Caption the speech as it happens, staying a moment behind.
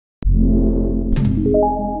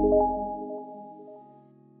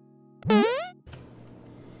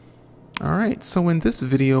Alright, so in this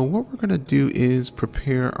video, what we're going to do is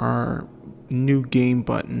prepare our new game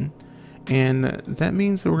button. And that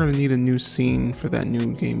means that we're going to need a new scene for that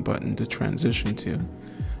new game button to transition to.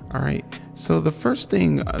 Alright, so the first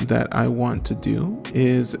thing that I want to do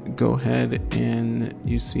is go ahead and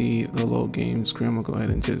you see the little game screen. I'm going to go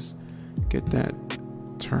ahead and just get that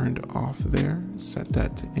turned off there, set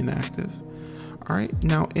that to inactive. Alright,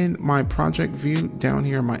 now in my project view down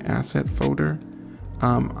here in my asset folder,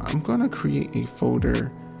 I'm going to create a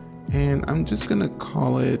folder and I'm just going to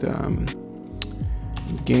call it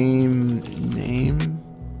game name,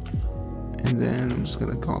 and then I'm just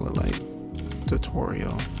going to call it like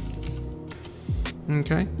tutorial.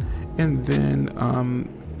 Okay, and then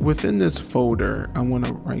within this folder I want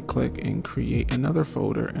to right click and create another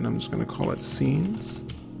folder, and I'm just going to call it scenes.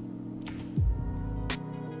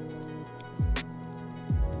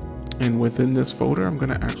 And within this folder, I'm going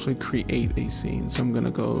to actually create a scene. So I'm going to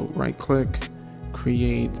go right click,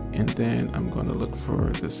 create, and then I'm going to look for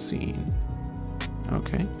the scene.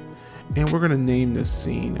 Okay. And we're going to name this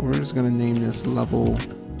scene. We're just going to name this level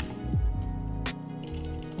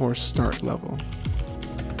or start level.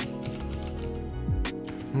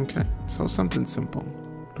 Okay. So something simple.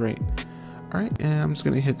 Great. All right. And I'm just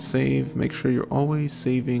going to hit save. Make sure you're always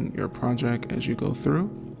saving your project as you go through.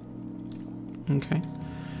 Okay.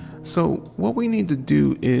 So what we need to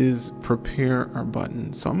do is prepare our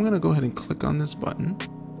button. So I'm going to go ahead and click on this button.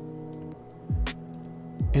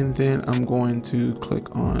 And then I'm going to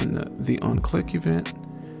click on the on-click event.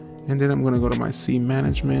 And then I'm going to go to my scene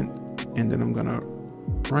management. And then I'm going to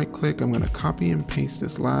right click. I'm going to copy and paste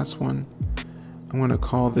this last one. I'm going to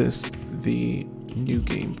call this the new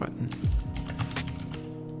game button.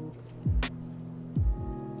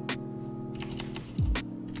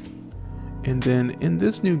 And then in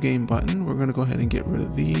this new game button, we're going to go ahead and get rid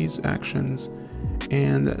of these actions.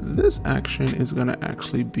 And this action is going to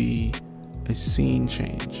actually be a scene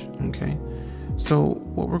change. Okay. So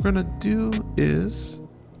what we're going to do is,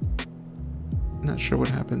 not sure what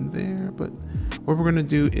happened there, but what we're going to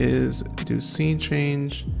do is do scene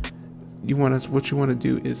change. What you want to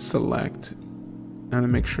do is select, and to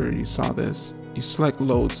make sure you saw this, you select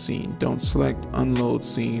load scene. Don't select unload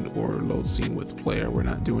scene or load scene with player. We're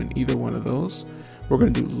not doing either one of those. We're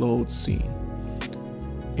going to do load scene.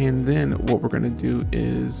 And then what we're going to do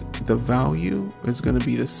is the value is going to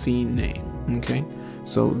be the scene name. Okay.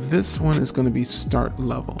 So this one is going to be start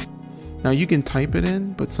level. Now you can type it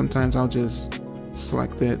in, but sometimes I'll just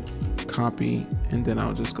select it, copy, and then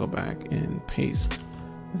I'll just go back and paste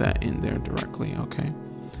that in there directly. Okay.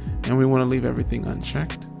 And we want to leave everything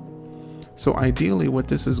unchecked. So ideally what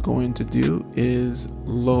this is going to do is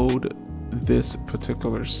load this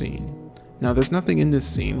particular scene. Now there's nothing in this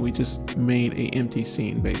scene, we just made an empty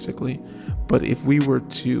scene basically. But if we were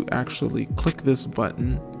to actually click this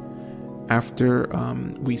button after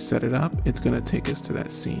we set it up, it's going to take us to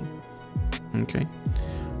that scene. Okay,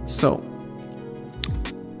 so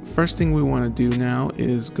first thing we want to do now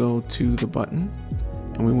is go to the button,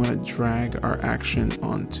 and we want to drag our action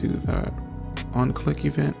onto the on-click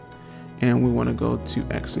event. And we want to go to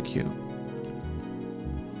execute.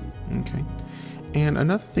 Okay. And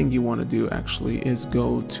another thing you want to do actually is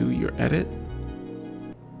go to your edit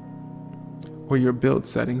or your build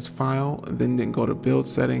settings file, then go to build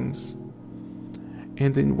settings.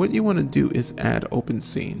 And then what you want to do is add open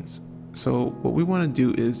scenes. So what we want to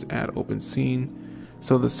do is add open scene.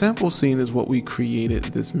 So the sample scene is what we created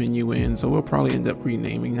this menu in. So we'll probably end up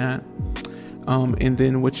renaming that. And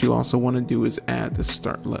then what you also want to do is add the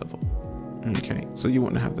start level. Okay, so you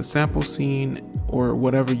want to have the sample scene or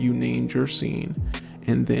whatever you named your scene,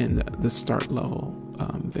 and then the start level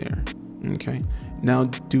there. Okay, now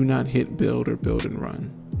do not hit build or build and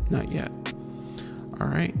run, not yet. All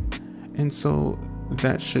right, and so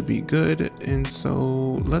that should be good. And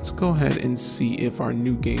so let's go ahead and see if our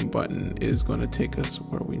new game button is going to take us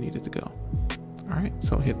where we need it to go. All right,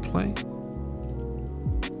 so hit play.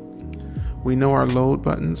 We know our load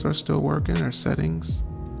buttons are still working, our settings,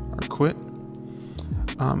 our quit.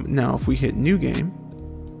 Now if we hit new game,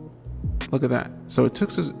 look at that. So it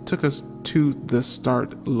took us to the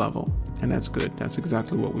start level, and that's good. That's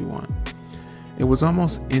exactly what we want. It was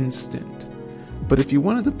almost instant. But if you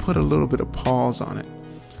wanted to put a little bit of pause on it,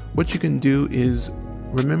 what you can do is,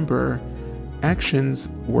 remember, actions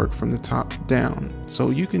work from the top down.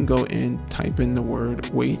 So you can go and type in the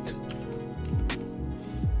word wait.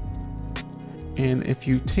 And if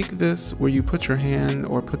you take this where you put your hand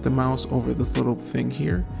or put the mouse over this little thing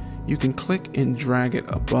here, you can click and drag it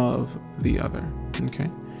above the other. Okay.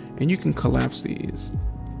 And you can collapse these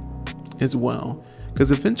as well,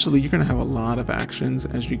 because eventually you're going to have a lot of actions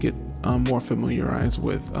as you get more familiarized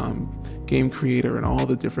with Game Creator and all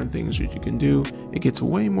the different things that you can do, it gets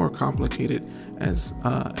way more complicated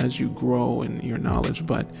as you grow in your knowledge.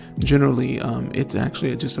 But generally, it's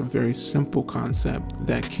actually just a very simple concept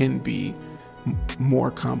that can be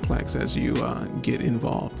more complex as you get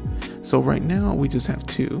involved. So right now we just have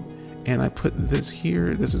 2, and I put this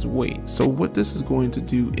here. This is wait. So what this is going to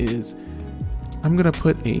do is I'm going to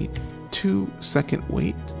put a 2-second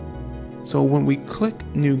wait. So when we click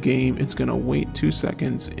new game, it's going to wait 2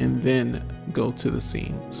 seconds and then go to the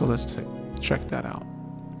scene. So let's check that out.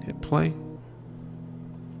 Hit play.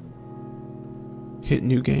 Hit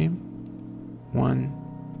new game.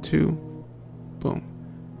 1, 2, boom.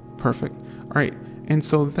 Perfect. All right. And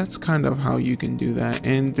so that's kind of how you can do that.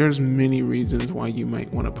 And there's many reasons why you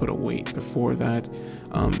might want to put a wait before that.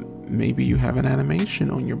 Maybe you have an animation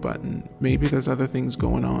on your button. Maybe there's other things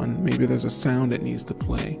going on. Maybe there's a sound that needs to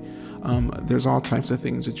play. There's all types of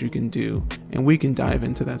things that you can do, and we can dive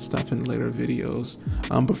into that stuff in later videos.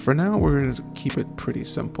 But for now, we're going to keep it pretty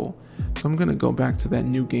simple. So I'm going to go back to that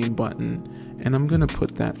new game button, and I'm going to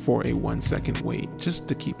put that for a 1-second wait, just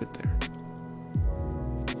to keep it there.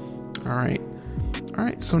 All right.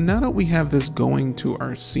 So now that we have this going to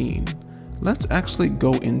our scene, let's actually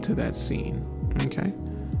go into that scene. Okay.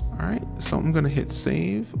 All right. So I'm going to hit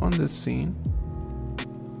save on this scene.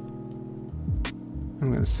 I'm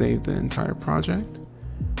going to save the entire project,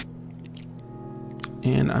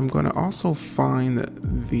 and I'm going to also find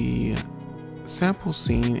the sample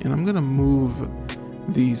scene, and I'm going to move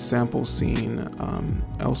the sample scene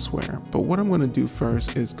elsewhere. But what I'm going to do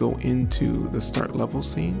first is go into the start level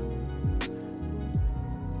scene,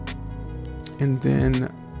 and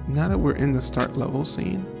then now that we're in the start level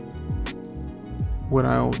scene, what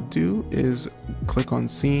I'll do is click on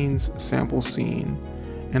scenes, sample scene,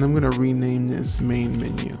 and I'm going to rename this main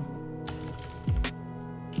menu.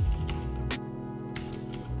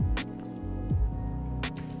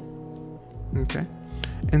 Okay.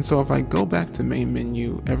 And so if I go back to main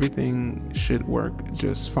menu, everything should work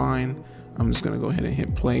just fine. I'm just going to go ahead and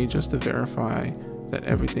hit play just to verify that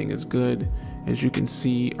everything is good. As you can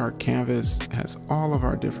see, our canvas has all of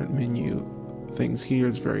our different menu things here.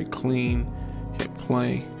 It's very clean. Hit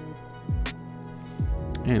play.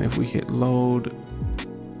 And if we hit load,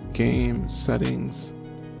 game, settings,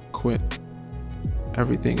 quit,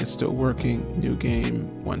 everything is still working. New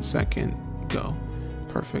game, 1 second, go.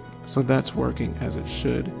 Perfect. So that's working as it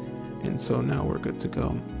should. And so now we're good to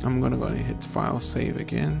go. I'm going to go ahead and hit file, save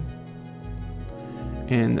again.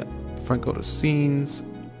 And if I go to scenes,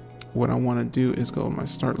 what I want to do is go to my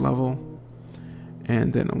start level.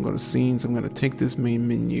 And then I'm going to scenes. I'm going to take this main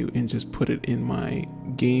menu and just put it in my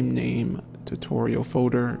game name tutorial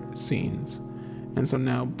folder, scenes. And so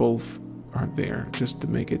now both are there just to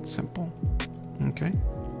make it simple. Okay.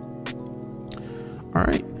 All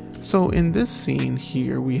right. So in this scene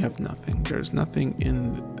here, we have nothing. There's nothing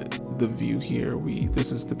in the view here.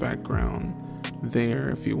 This is the background there.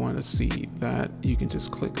 If you want to see that, you can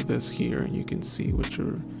just click this here and you can see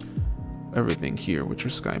everything here with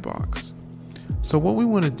your skybox. So what we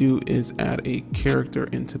want to do is add a character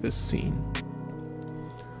into this scene.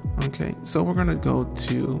 Okay, so we're going to go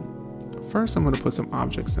to, first I'm going to put some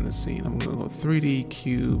objects in the scene. I'm going to go 3D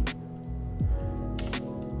cube.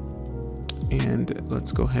 And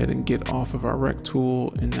let's go ahead and get off of our rec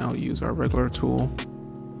tool and now use our regular tool.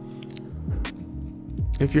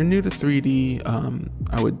 If you're new to 3D,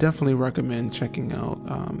 I would definitely recommend checking out,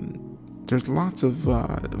 there's lots of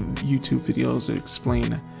YouTube videos that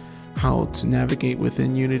explain how to navigate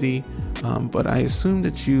within Unity, but I assume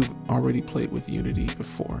that you've already played with Unity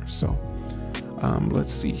before. So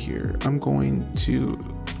let's see here. I'm going to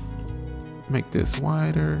make this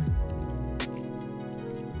wider.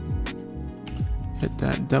 Hit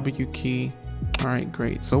that W key. All right,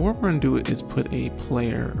 great. So what we're going to do is put a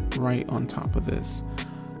player right on top of this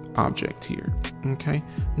object here. Okay.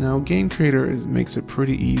 Now Game Creator makes it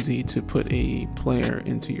pretty easy to put a player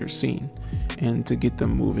into your scene and to get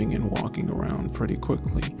them moving and walking around pretty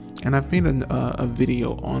quickly. And I've made a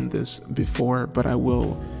video on this before, but I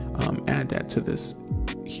will add that to this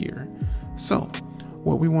here. So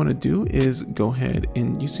what we want to do is go ahead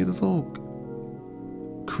and you see the little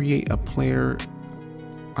create a player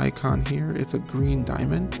icon here. It's a green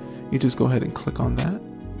diamond. You just go ahead and click on that.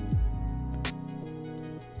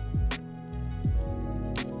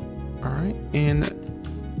 All right, and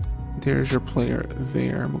there's your player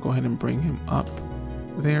there. I'm gonna go ahead and bring him up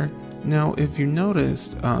there. Now, if you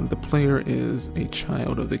noticed, the player is a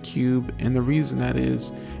child of the cube, and the reason that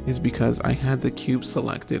is because I had the cube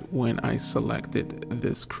selected when I selected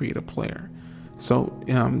this create a player. So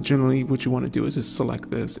generally what you want to do is just select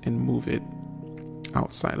this and move it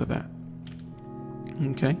outside of that.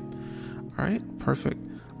 Okay. All right, perfect.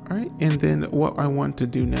 All right, and then what I want to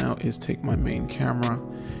do now is take my main camera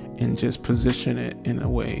and just position it in a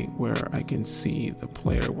way where I can see the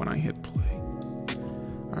player when I hit play.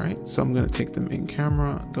 All right, so I'm going to take the main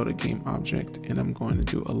camera, go to game object, and I'm going to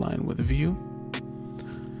do align with view.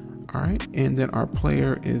 All right, and then our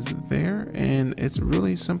player is there, and it's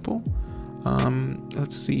really simple.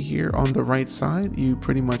 Let's see here on the right side, you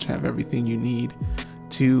pretty much have everything you need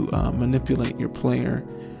to manipulate your player.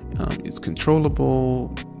 It's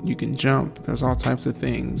controllable, you can jump, there's all types of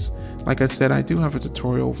things. Like I said, I do have a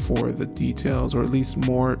tutorial for the details, or at least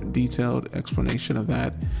more detailed explanation of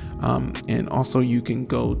that. And also you can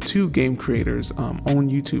go to Game Creator's own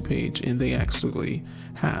YouTube page, and they actually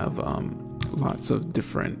have lots of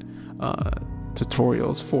different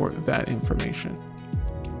tutorials for that information.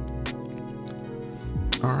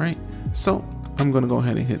 All right, so I'm gonna go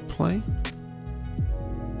ahead and hit play.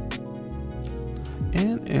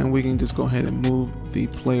 And we can just go ahead and move the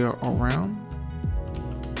player around.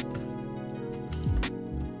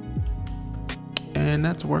 And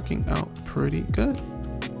that's working out pretty good.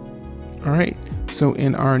 All right, so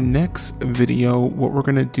in our next video, what we're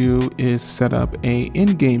gonna do is set up a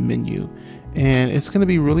in-game menu. And it's gonna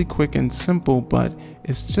be really quick and simple, but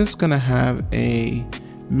it's just gonna have a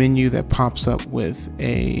menu that pops up with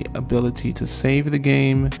a ability to save the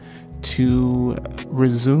game, to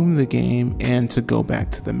resume the game, and to go back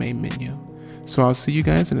to the main menu. So I'll see you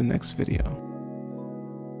guys in the next video.